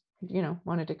interesting, I just,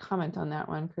 wanted to comment on that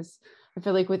one, because I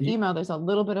feel like with email, there's a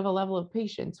little bit of a level of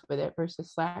patience with it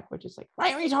versus Slack, which is like,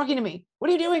 why aren't you talking to me? What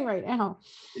are you doing right now?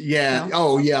 Yeah.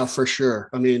 Oh yeah, for sure.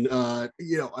 I mean,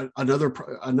 another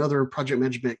project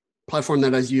management platform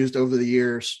that I've used over the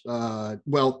years.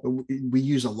 We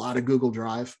use a lot of Google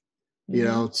Drive.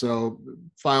 So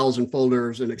files and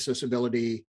folders and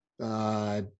accessibility,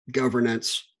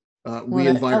 governance. We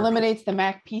invite eliminates the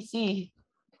Mac PC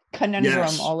conundrum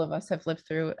all of us have lived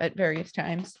through at various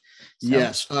times. So.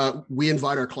 Yes, we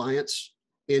invite our clients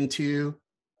into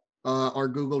our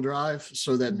Google Drive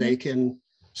so that they can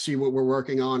see what we're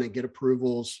working on and get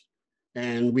approvals,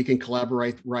 and we can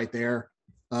collaborate right there.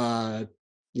 I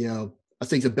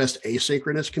think the best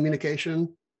asynchronous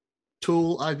communication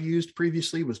tool I've used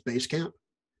previously was Basecamp,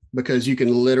 because you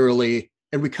can literally,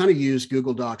 and we kind of use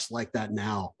Google Docs like that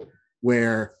now,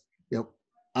 where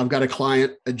I've got a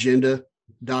client agenda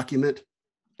document,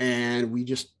 and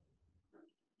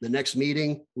the next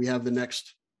meeting, we have the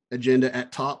next agenda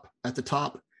at the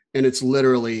top, and it's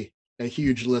literally a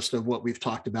huge list of what we've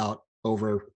talked about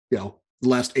over the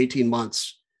last 18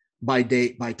 months, by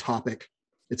date, by topic.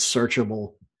 It's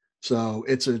searchable, so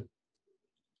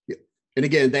and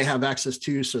again, they have access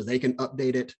to, so they can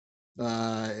update it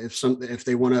if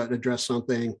they want to address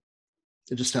something.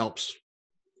 It just helps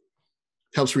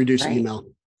reduce email.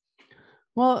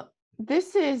 Well,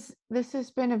 this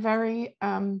has been a very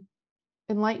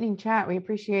enlightening chat. We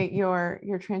appreciate your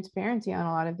transparency on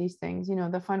a lot of these things.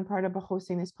 The fun part about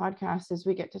hosting this podcast is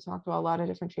we get to talk to a lot of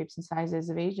different shapes and sizes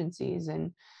of agencies,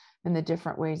 and the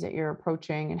different ways that you're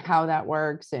approaching and how that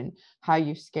works and how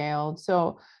you've scaled.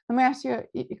 So let me ask you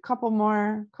a couple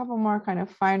more kind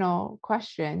of final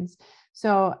questions.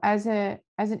 So as an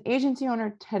agency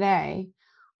owner today,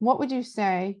 what would you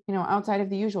say, outside of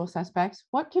the usual suspects,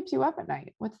 what keeps you up at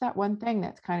night? What's that one thing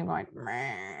that's kind of going,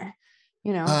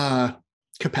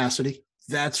 capacity.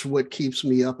 That's what keeps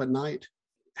me up at night.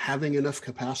 Having enough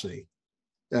capacity.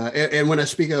 And when I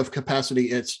speak of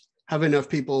capacity, it's having enough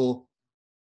people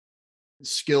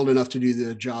skilled enough to do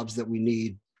the jobs that we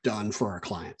need done for our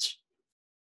clients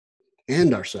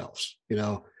and ourselves.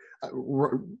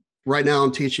 Right now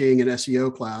I'm teaching an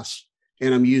SEO class,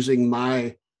 and I'm using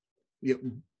my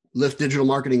Lift digital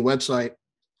marketing website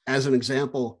as an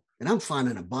example, and I'm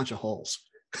finding a bunch of holes.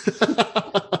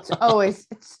 It's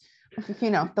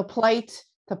the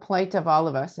plight of all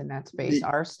of us in that space.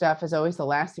 Our stuff is always the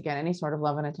last to get any sort of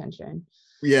love and attention.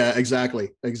 Yeah,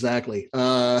 exactly.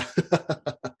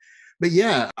 But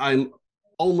yeah, I'm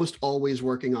almost always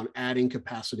working on adding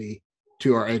capacity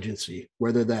to our agency,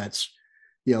 whether that's,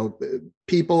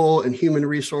 people and human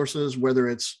resources, whether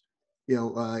it's,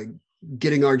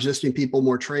 getting our existing people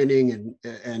more training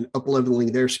and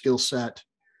up-leveling their skill set.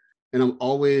 And I'm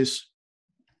always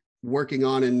working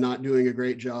on and not doing a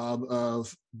great job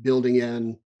of building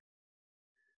in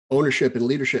ownership and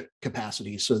leadership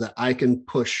capacity so that I can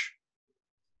push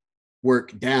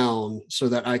work down so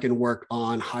that I can work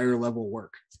on higher level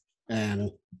work.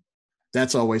 And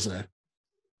that's probably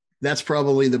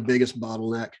the biggest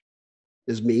bottleneck,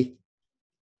 is me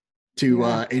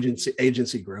to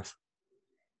agency growth.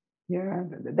 Yeah,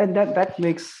 that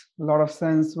makes a lot of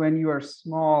sense. When you are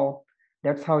small,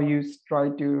 that's how you try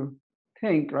to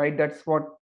think, right? That's what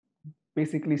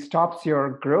basically stops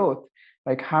your growth.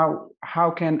 Like how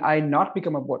can I not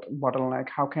become a bottleneck?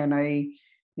 How can I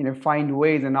find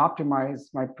ways and optimize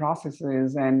my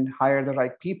processes and hire the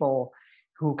right people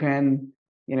who can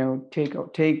take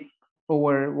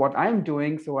over what I'm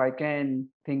doing, so I can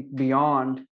think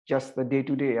beyond just the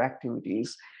day-to-day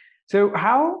activities. So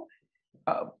how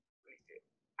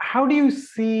do you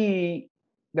see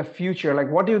the future?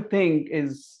 Like, what do you think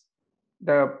is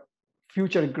the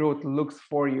future growth looks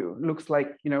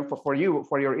like, for you,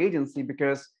 for your agency?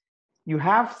 Because you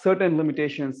have certain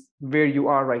limitations where you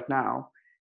are right now.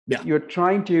 Yeah. You're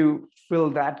trying to fill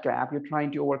that gap. You're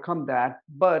trying to overcome that.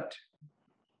 But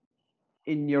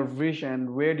in your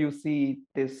vision, where do you see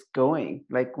this going?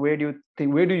 Like, where do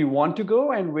you want to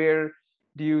go? And where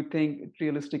do you think it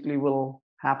realistically will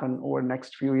happen over the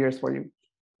next few years for you?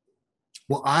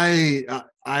 Well,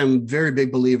 I'm a very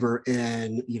big believer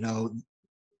in,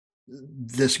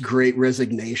 this great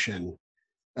resignation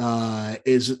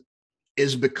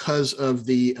is because of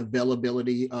the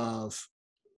availability of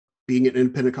being an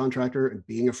independent contractor and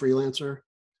being a freelancer.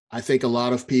 I think a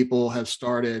lot of people have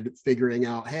started figuring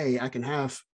out, hey, I can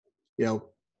have,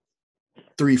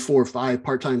 3, 4, 5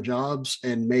 part-time jobs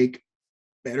and make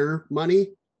better money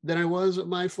than I was at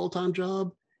my full-time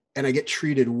job. And I get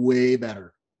treated way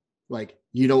better. Like,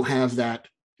 you don't have that,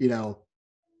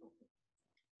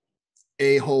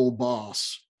 a-hole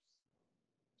boss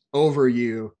over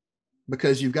you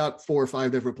because you've got 4 or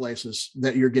 5 different places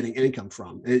that you're getting income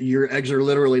from. Your eggs are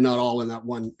literally not all in that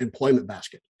one employment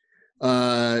basket.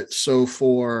 So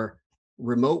for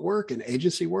remote work and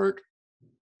agency work,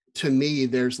 to me,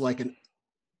 there's like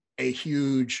a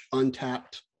huge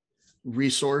untapped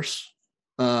resource,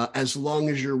 as long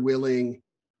as you're willing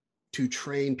to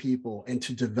train people and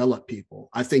to develop people.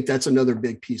 I think that's another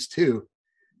big piece too.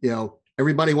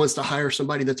 Everybody wants to hire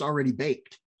somebody that's already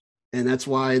baked. And that's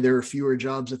why there are fewer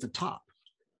jobs at the top.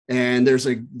 And there's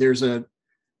a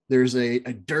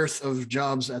dearth of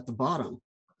jobs at the bottom.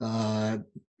 I'll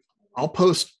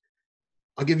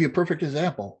give you a perfect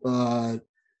example.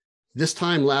 This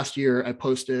time last year, I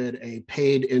posted a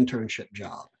paid internship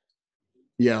job.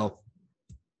 Now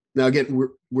again,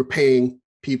 we're paying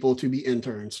people to be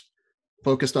interns,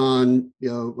 focused on,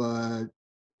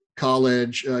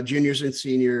 college, juniors and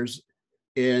seniors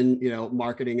in,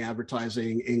 marketing,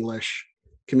 advertising, English,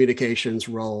 communications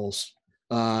roles,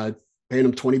 paying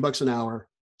them $20 an hour.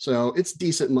 So it's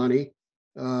decent money.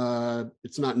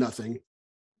 It's not nothing.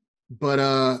 But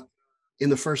in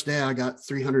the first day, I got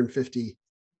 350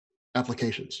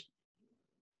 applications.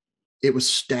 It was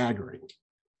staggering.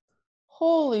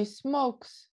 Holy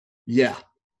smokes. Yeah.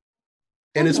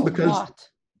 And it's because,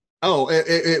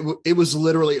 it was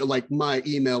literally like my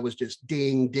email was just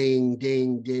ding, ding,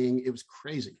 ding, ding. It was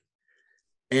crazy.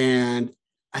 And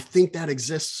I think that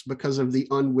exists because of the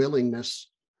unwillingness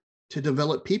to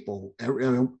develop people.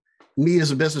 Me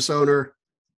as a business owner,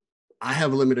 I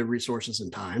have limited resources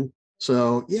and time.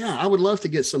 So yeah, I would love to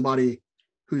get somebody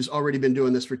who's already been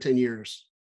doing this for 10 years.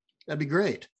 That'd be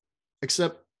great.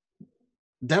 Except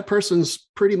that person's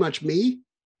pretty much me,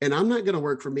 and I'm not going to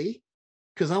work for me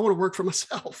because I want to work for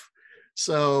myself.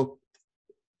 So,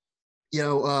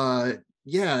 the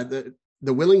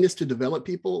willingness to develop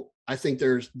people, I think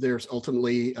there's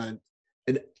ultimately a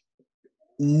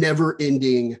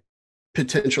never-ending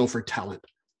potential for talent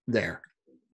there.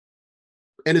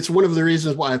 And it's one of the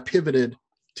reasons why I've pivoted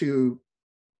to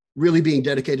really being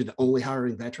dedicated to only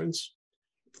hiring veterans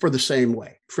for the same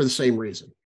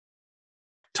reason.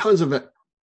 Tons of it.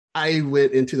 I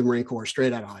went into the Marine Corps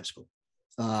straight out of high school.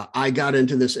 I got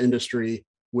into this industry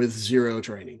with 0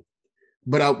 training,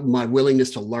 but my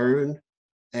willingness to learn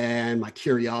and my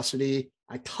curiosity,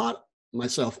 I taught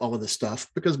myself all of this stuff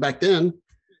because back then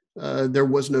there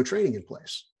was no training in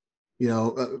place.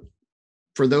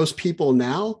 For those people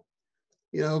now,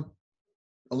 a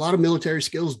lot of military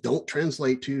skills don't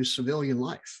translate to civilian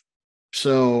life.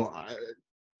 So I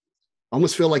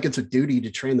almost feel like it's a duty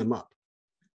to train them up.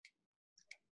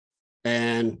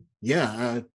 And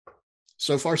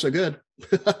so far so good.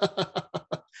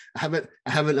 I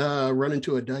haven't run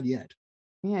into a dud yet.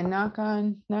 Yeah, knock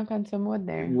on some wood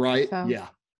there. Right. So, yeah.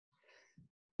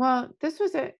 Well, this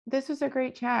was a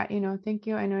great chat. Thank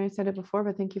you. I know I said it before,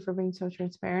 but thank you for being so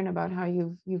transparent about how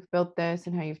you've built this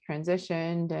and how you've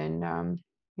transitioned, and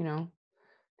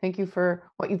thank you for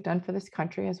what you've done for this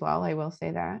country as well. I will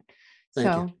say that. Thank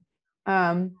you.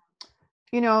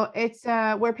 It's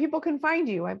where people can find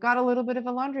you. I've got a little bit of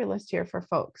a laundry list here for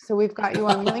folks. So we've got you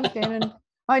on LinkedIn and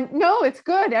no, it's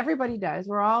good. Everybody does.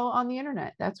 We're all on the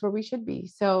internet. That's where we should be.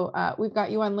 So we've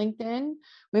got you on LinkedIn.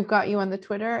 We've got you on the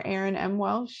Twitter, Aaron M.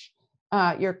 Welch,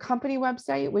 your company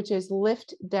website, which is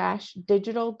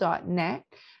lift-digital.net,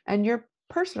 and your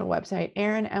personal website,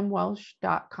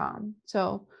 aaronmwelch.com.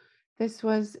 So this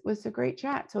was a great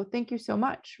chat. So thank you so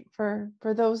much for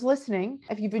those listening.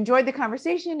 If you've enjoyed the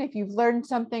conversation, if you've learned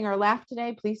something or laughed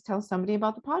today, please tell somebody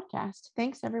about the podcast.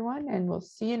 Thanks, everyone, and we'll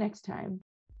see you next time.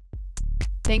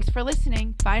 Thanks for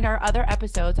listening. Find our other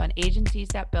episodes on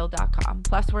agenciesthatbuild.com.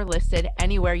 Plus, we're listed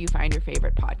anywhere you find your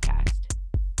favorite podcast.